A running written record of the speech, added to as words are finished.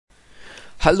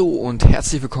Hallo und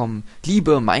herzlich willkommen,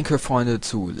 liebe Minecraft-Freunde,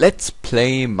 zu Let's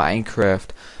Play Minecraft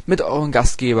mit eurem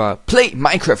Gastgeber Play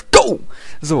Minecraft Go!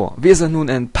 So, wir sind nun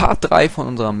in Part 3 von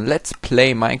unserem Let's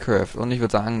Play Minecraft und ich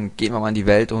würde sagen, gehen wir mal in die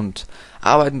Welt und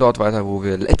arbeiten dort weiter, wo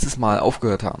wir letztes Mal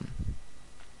aufgehört haben.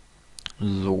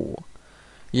 So,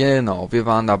 genau, wir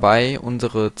waren dabei,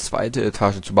 unsere zweite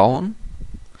Etage zu bauen.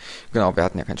 Genau, wir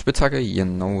hatten ja keine Spitzhacke,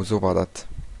 genau so war das.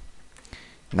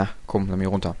 Na, komm, lass mich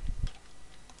runter.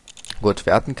 Gut,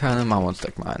 wir hatten keine, machen wir uns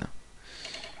direkt mal eine.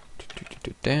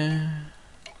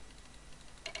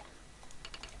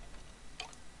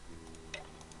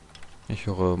 Ich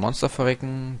höre Monster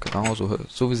verrecken, genau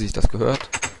so wie sich das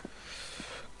gehört.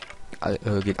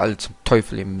 Geht alle zum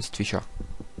Teufel, ihr Mistviecher.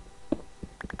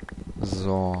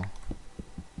 So.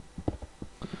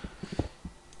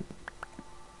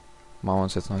 Machen wir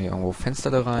uns jetzt noch hier irgendwo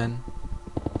Fenster da rein.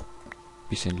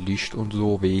 Bisschen Licht und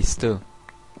so, weißt du.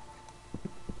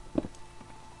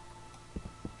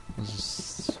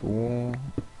 So.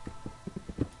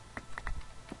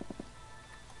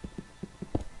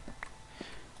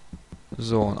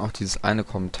 So, und auch dieses eine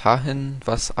Kommentar hin,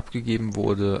 was abgegeben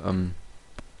wurde,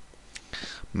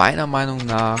 meiner Meinung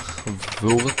nach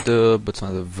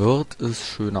wird es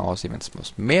schöner aussehen, wenn es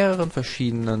aus mehreren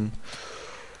verschiedenen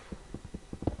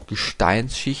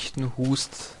Gesteinsschichten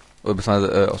oder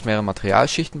beziehungsweise aus mehreren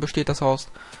Materialschichten besteht das Haus.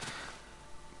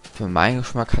 Für meinen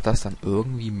Geschmack hat das dann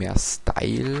irgendwie mehr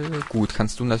Style. Gut,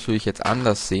 kannst du natürlich jetzt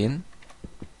anders sehen.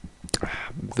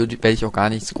 Werde ich auch gar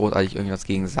nichts großartig irgendwas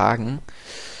gegen sagen.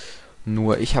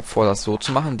 Nur ich habe vor, das so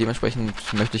zu machen.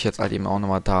 Dementsprechend möchte ich jetzt halt eben auch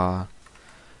nochmal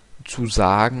dazu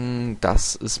sagen,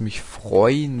 dass es mich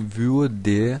freuen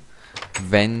würde,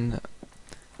 wenn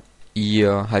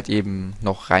ihr halt eben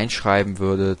noch reinschreiben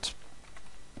würdet,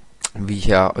 wie ich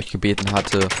ja euch gebeten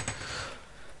hatte,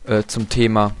 zum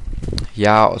Thema,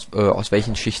 ja, aus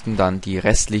welchen Schichten dann die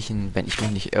restlichen, wenn ich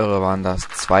mich nicht irre, waren das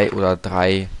 2 oder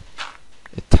 3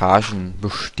 Etagen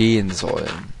bestehen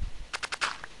sollen.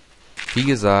 Wie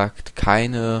gesagt,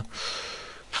 keine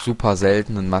super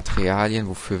seltenen Materialien,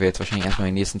 wofür wir jetzt wahrscheinlich erstmal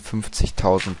die nächsten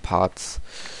 50.000 Parts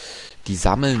die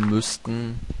sammeln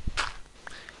müssten.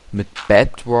 Mit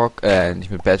Bedrock,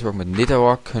 mit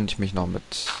Netherrock könnte ich mich noch mit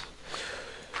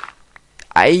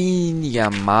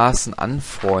einigermaßen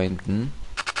anfreunden.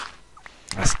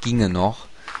 Das ginge noch.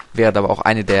 Wäre aber auch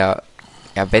eine der,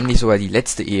 ja, wenn nicht sogar die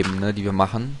letzte Ebene, die wir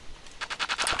machen.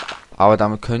 Aber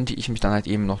damit könnte ich mich dann halt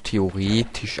eben noch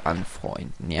theoretisch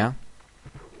anfreunden, ja.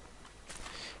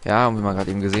 Ja, und wie man gerade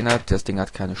eben gesehen hat, das Ding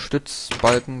hat keine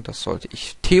Stützbalken. Das sollte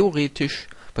ich theoretisch,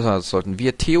 das sollten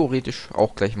wir theoretisch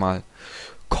auch gleich mal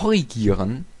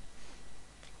korrigieren.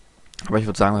 Aber ich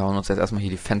würde sagen, wir hauen uns jetzt erstmal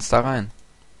hier die Fenster rein.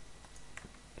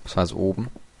 Das war also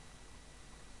oben.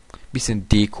 Bisschen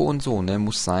Deko und so, ne?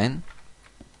 Muss sein.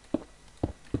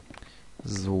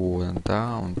 So, dann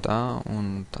da und da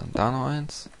und dann da noch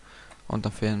eins. Und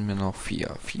dann fehlen mir noch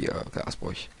 4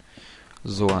 Glasbräuch.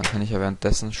 So, dann kann ich ja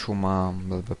währenddessen schon mal...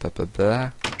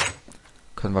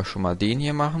 Können wir schon mal den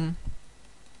hier machen.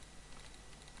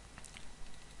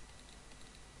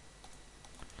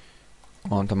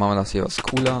 Und dann machen wir das hier was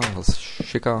cooler, was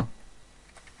schicker.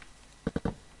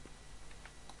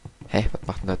 Hä, was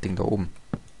macht denn das Ding da oben?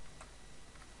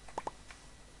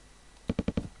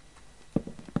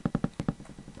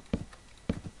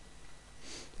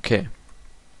 Okay.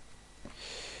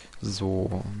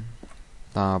 So,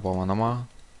 da brauchen wir nochmal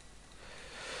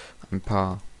ein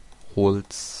paar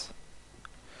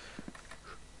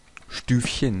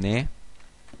Holzstüfchen, ne?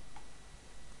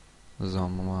 So,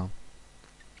 machen wir mal.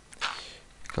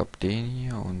 Ich glaube den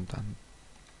hier und dann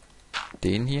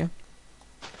den hier.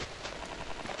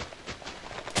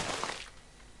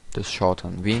 Das schaut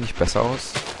dann wenig besser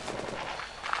aus.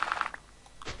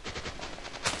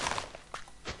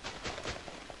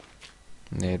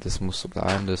 Ne, das muss so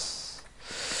bleiben,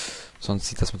 sonst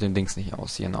sieht das mit dem Dings nicht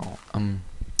aus, genau.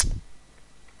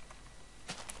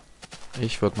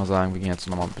 Ich würde mal sagen, wir gehen jetzt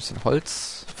nochmal ein bisschen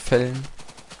Holz fällen.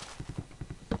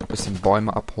 Ein bisschen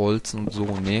Bäume abholzen und so,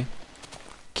 ne?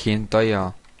 Kennt ihr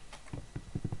ja.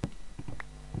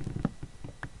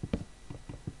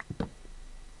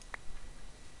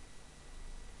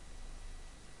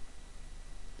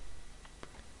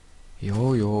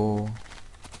 Jojo.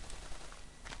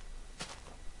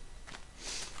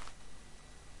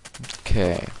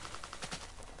 Okay.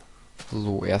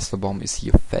 So, erster Baum ist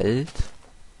hier fällt.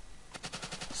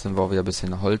 Jetzt sind wir auch wieder ein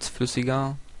bisschen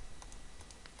holzflüssiger.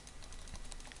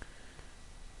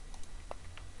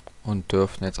 Und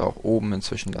dürfen jetzt auch oben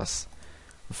inzwischen das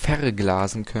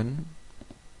verglasen können.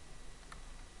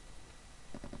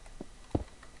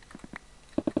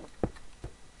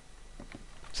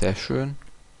 Sehr schön.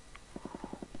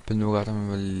 Bin nur gerade am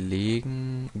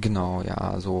Überlegen. Genau,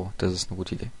 ja, so, das ist eine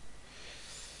gute Idee.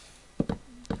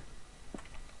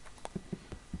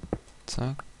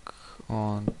 Zack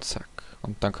und zack.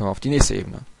 Und dann können wir auf die nächste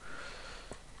Ebene.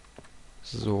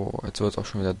 So, jetzt wird es auch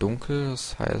schon wieder dunkel.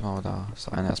 Das heißt, machen wir da das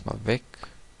eine erstmal weg.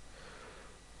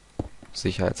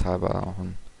 Sicherheitshalber noch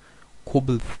ein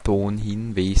Cobblestone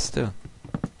hin, weißt du.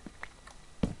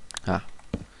 Ja.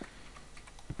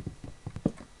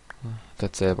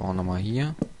 Dasselbe auch nochmal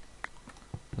hier.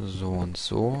 So und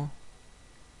so.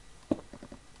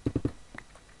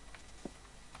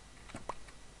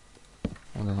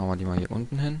 Und dann hauen wir die mal hier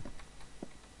unten hin.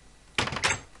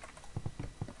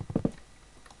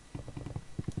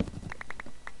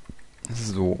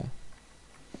 So.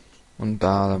 Und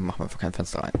da machen wir einfach kein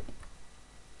Fenster rein.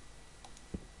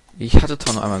 Ich hatte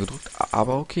zwar nur einmal gedrückt,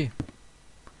 aber okay.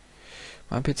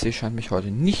 Mein PC scheint mich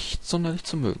heute nicht sonderlich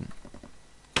zu mögen.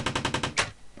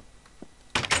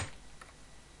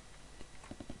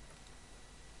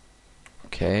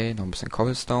 Okay, noch ein bisschen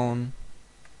Cobblestone.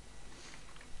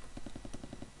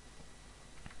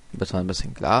 Bitte ein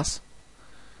bisschen Glas.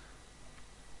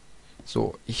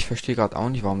 So, ich verstehe gerade auch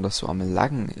nicht, warum das so am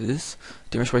Laggen ist.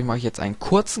 Dementsprechend mache ich jetzt einen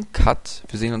kurzen Cut.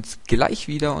 Wir sehen uns gleich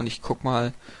wieder und ich guck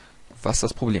mal, was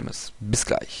das Problem ist. Bis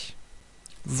gleich.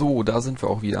 So, da sind wir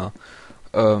auch wieder.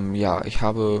 Ja, ich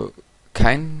habe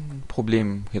kein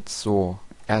Problem jetzt so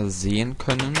ersehen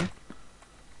können,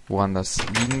 woran das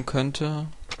liegen könnte.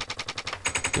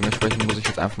 Dementsprechend muss ich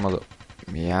jetzt einfach mal so...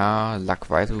 Ja, Lack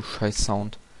weiter, du scheiß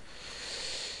Sound.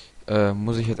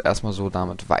 Muss ich jetzt erstmal so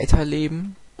damit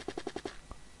weiterleben.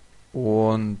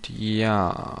 Und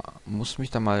ja, muss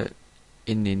mich dann mal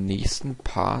in den nächsten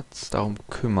Parts darum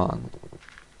kümmern.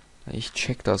 Ich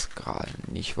check das gerade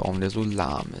nicht, warum der so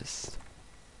lahm ist.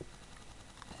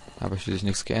 Aber schließlich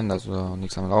nichts geändert oder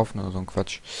nichts am Laufen oder so ein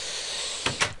Quatsch.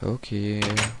 Okay.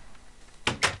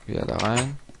 Wieder da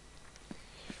rein.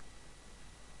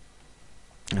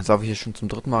 Jetzt laufe ich hier schon zum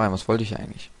dritten Mal rein. Was wollte ich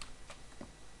eigentlich?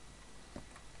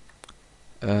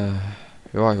 Ja,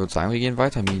 ich würde sagen, wir gehen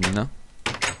weiter, Minen, ne?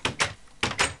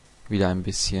 Wieder ein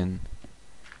bisschen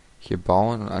hier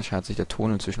bauen und anscheinend hat sich der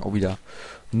Ton inzwischen auch wieder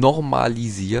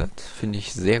normalisiert. Finde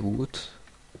ich sehr gut.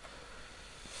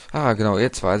 Ah, genau,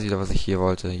 jetzt weiß ich wieder, was ich hier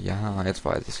wollte. Ja, jetzt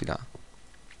weiß ich es wieder.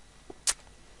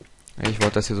 Ich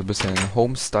wollte das hier so ein bisschen in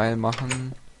Home-Style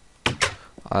machen.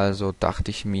 Also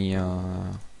dachte ich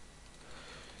mir,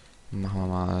 machen wir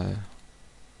mal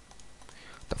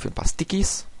dafür ein paar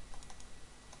Stickies.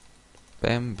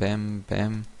 Bam, bam,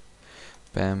 bam,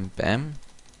 bam, bam.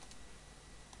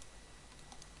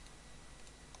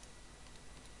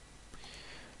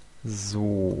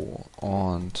 So,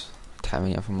 und teilen wir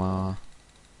hier einfach mal.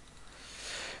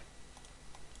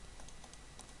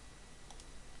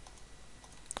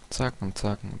 Zack und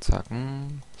zack und zack.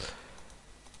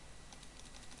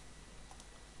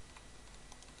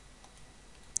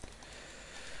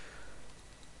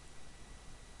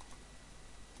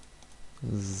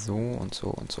 So und so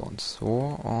und so und so.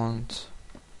 Und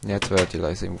jetzt werdet ihr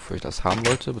gleich sehen, wofür ich das haben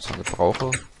wollte, beziehungsweise brauche.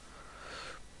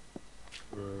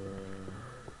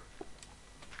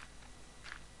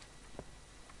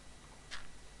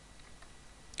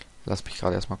 Lass mich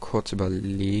gerade erstmal kurz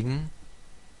überlegen.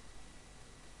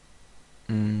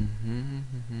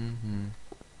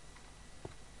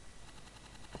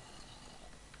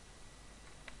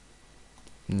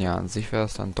 Ja, an sich wäre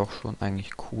es dann doch schon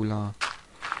eigentlich cooler,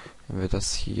 wenn wir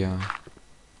das hier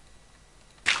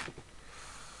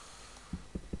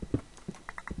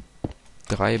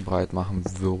drei breit machen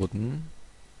würden.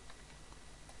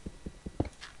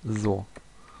 So.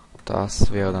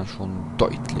 Das wäre dann schon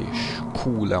deutlich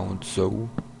cooler und so.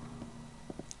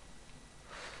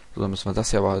 So, dann müssen wir das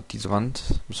hier aber, diese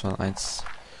Wand, müssen wir eins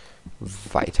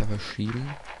weiter verschieben.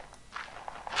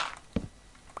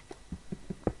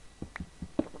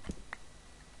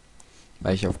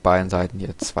 Weil ich auf beiden Seiten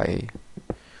hier zwei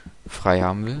frei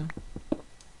haben will.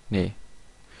 Nee.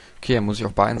 Okay, dann muss ich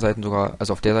auf beiden Seiten sogar,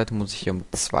 also auf der Seite muss ich hier um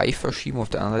 2 verschieben, auf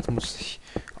der anderen Seite muss ich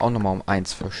auch nochmal um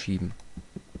 1 verschieben.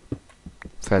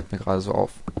 Fällt mir gerade so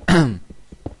auf.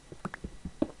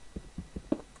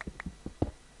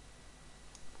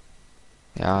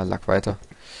 Ja, lag weiter.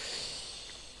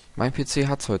 Mein PC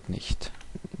hat's heute nicht.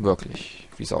 Wirklich,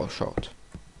 wie es ausschaut.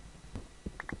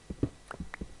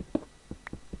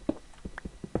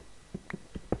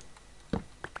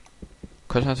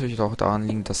 Könnte natürlich auch daran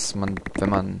liegen, dass man, wenn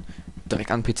man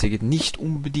direkt an den PC geht, nicht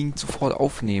unbedingt sofort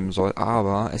aufnehmen soll,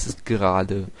 aber es ist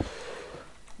gerade...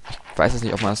 Ich weiß jetzt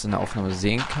nicht, ob man das in der Aufnahme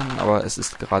sehen kann, aber es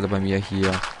ist gerade bei mir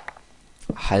hier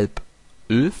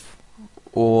 10:30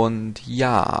 und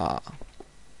ja,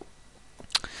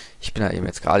 ich ich bin halt eben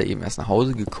jetzt gerade eben erst nach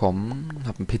Hause gekommen,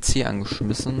 habe einen PC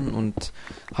angeschmissen und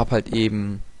habe halt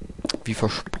eben, wie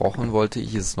versprochen, wollte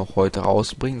ich es noch heute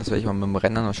rausbringen. Das werde ich mal mit dem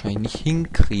Rennen wahrscheinlich nicht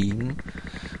hinkriegen.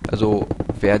 Also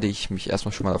werde ich mich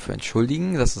erstmal schon mal dafür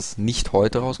entschuldigen, dass es nicht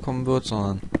heute rauskommen wird,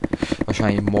 sondern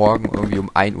wahrscheinlich morgen irgendwie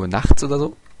um 1 Uhr nachts oder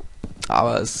so.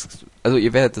 Aber also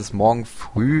ihr werdet es morgen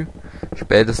früh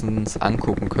spätestens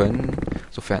angucken können,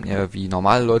 sofern ihr wie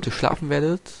normale Leute schlafen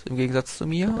werdet, im Gegensatz zu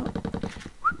mir.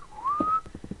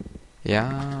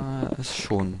 Ja, ist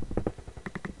schon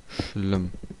schlimm.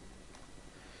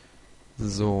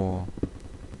 So.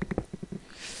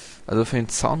 Also für den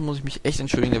Sound muss ich mich echt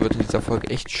entschuldigen, der wird in dieser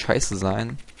Folge echt scheiße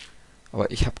sein.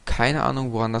 Aber ich habe keine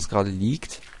Ahnung, woran das gerade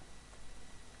liegt.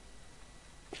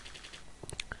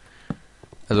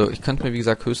 Also ich könnte mir wie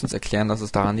gesagt höchstens erklären, dass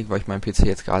es daran liegt, weil ich meinen PC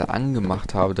jetzt gerade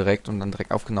angemacht habe direkt und dann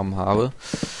direkt aufgenommen habe.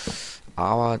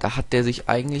 Aber da hat der sich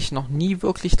eigentlich noch nie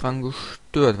wirklich dran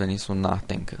gestört, wenn ich so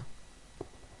nachdenke.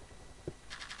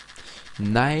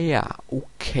 Naja,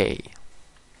 okay.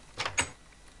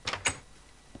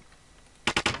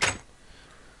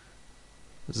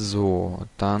 So,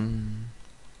 dann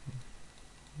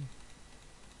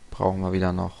brauchen wir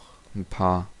wieder noch ein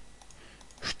paar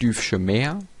Stüfche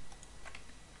mehr.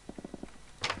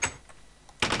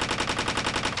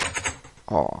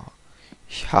 Oh,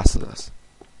 ich hasse das.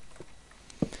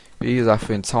 Wie gesagt,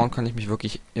 für den Sound kann ich mich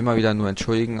wirklich immer wieder nur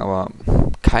entschuldigen, aber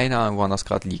keine Ahnung, woran das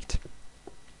gerade liegt.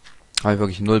 Habe ich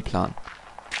wirklich null Plan.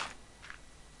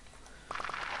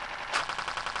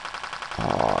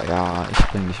 Oh ja, ich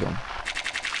bringe mich um.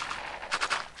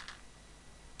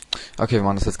 Okay, wir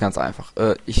machen das jetzt ganz einfach.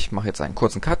 Ich mache jetzt einen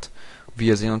kurzen Cut.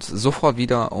 Wir sehen uns sofort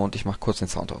wieder und ich mache kurz den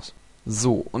Sound aus.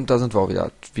 So, und da sind wir auch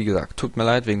wieder. Wie gesagt, tut mir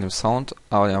leid wegen dem Sound,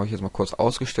 aber den habe ich jetzt mal kurz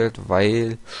ausgestellt,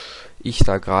 weil ich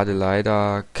da gerade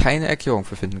leider keine Erklärung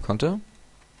für finden konnte.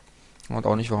 Und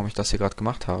auch nicht, warum ich das hier gerade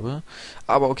gemacht habe.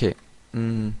 Aber okay.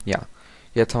 Ja.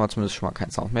 Jetzt haben wir zumindest schon mal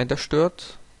keinen Sound mehr, der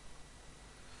stört.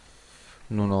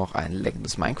 Nur noch ein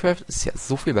leckendes Minecraft. Ist ja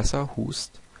so viel besser.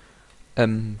 Hust.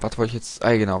 Was wollte ich jetzt?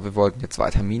 Genau, wir wollten jetzt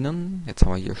weiter minen. Jetzt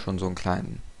haben wir hier schon so einen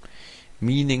kleinen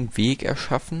Mining-Weg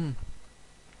erschaffen.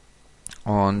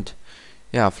 Und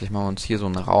ja, vielleicht machen wir uns hier so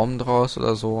einen Raum draus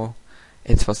oder so.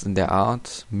 Etwas in der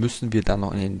Art. Müssen wir dann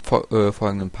noch in den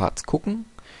folgenden Parts gucken.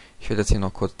 Ich werde jetzt hier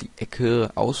noch kurz die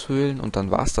Ecke aushöhlen und dann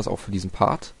war es das auch für diesen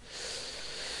Part.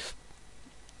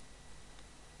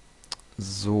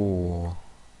 So.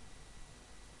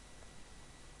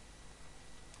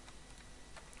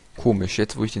 Komisch,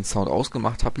 jetzt wo ich den Sound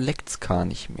ausgemacht habe, leckt's gar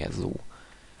nicht mehr so.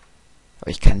 Aber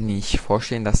ich kann mir nicht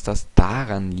vorstellen, dass das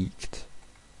daran liegt.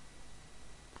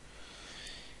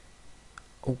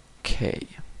 Okay.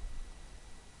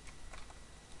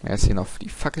 Jetzt hier noch die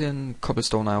Fackeln,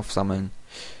 Cobblestone aufsammeln.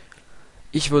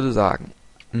 Ich würde sagen,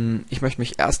 ich möchte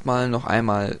mich erstmal noch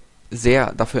einmal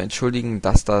sehr dafür entschuldigen,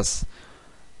 dass das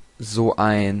so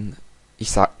ein,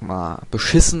 ich sag mal,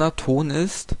 beschissener Ton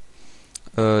ist,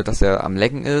 dass er am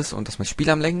Laggen ist und dass mein Spiel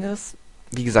am Laggen ist.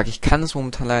 Wie gesagt, ich kann es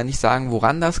momentan leider nicht sagen,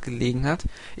 woran das gelegen hat.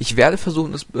 Ich werde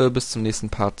versuchen, es bis zum nächsten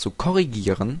Part zu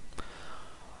korrigieren.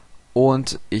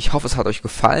 Und ich hoffe, es hat euch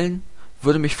gefallen.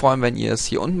 Würde mich freuen, wenn ihr es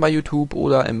hier unten bei YouTube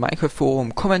oder im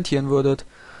Minecraft-Forum kommentieren würdet.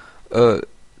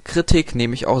 Kritik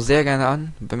nehme ich auch sehr gerne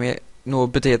an. Wenn mir nur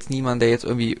bitte jetzt niemand, der jetzt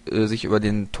irgendwie sich über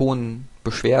den Ton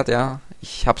beschwert, ja.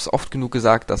 Ich habe es oft genug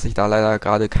gesagt, dass ich da leider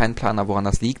gerade keinen Plan habe, woran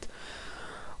das liegt.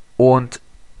 Und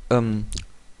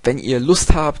wenn ihr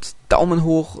Lust habt, Daumen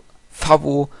hoch,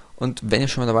 Favo und wenn ihr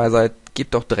schon mal dabei seid,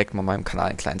 gebt doch direkt mal meinem Kanal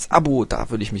ein kleines Abo, da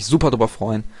würde ich mich super drüber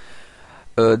freuen.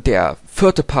 Der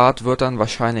 4. Part wird dann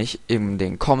wahrscheinlich in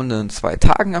den kommenden 2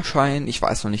 Tagen erscheinen. Ich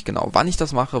weiß noch nicht genau, wann ich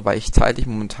das mache, weil ich zeitlich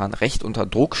momentan recht unter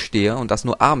Druck stehe und das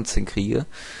nur abends hinkriege,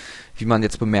 wie man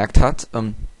jetzt bemerkt hat.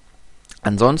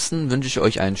 Ansonsten wünsche ich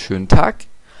euch einen schönen Tag,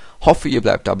 hoffe ihr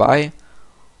bleibt dabei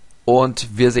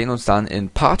und wir sehen uns dann in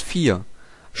Part 4.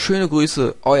 Schöne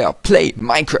Grüße, euer Play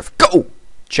Minecraft Go!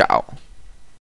 Ciao!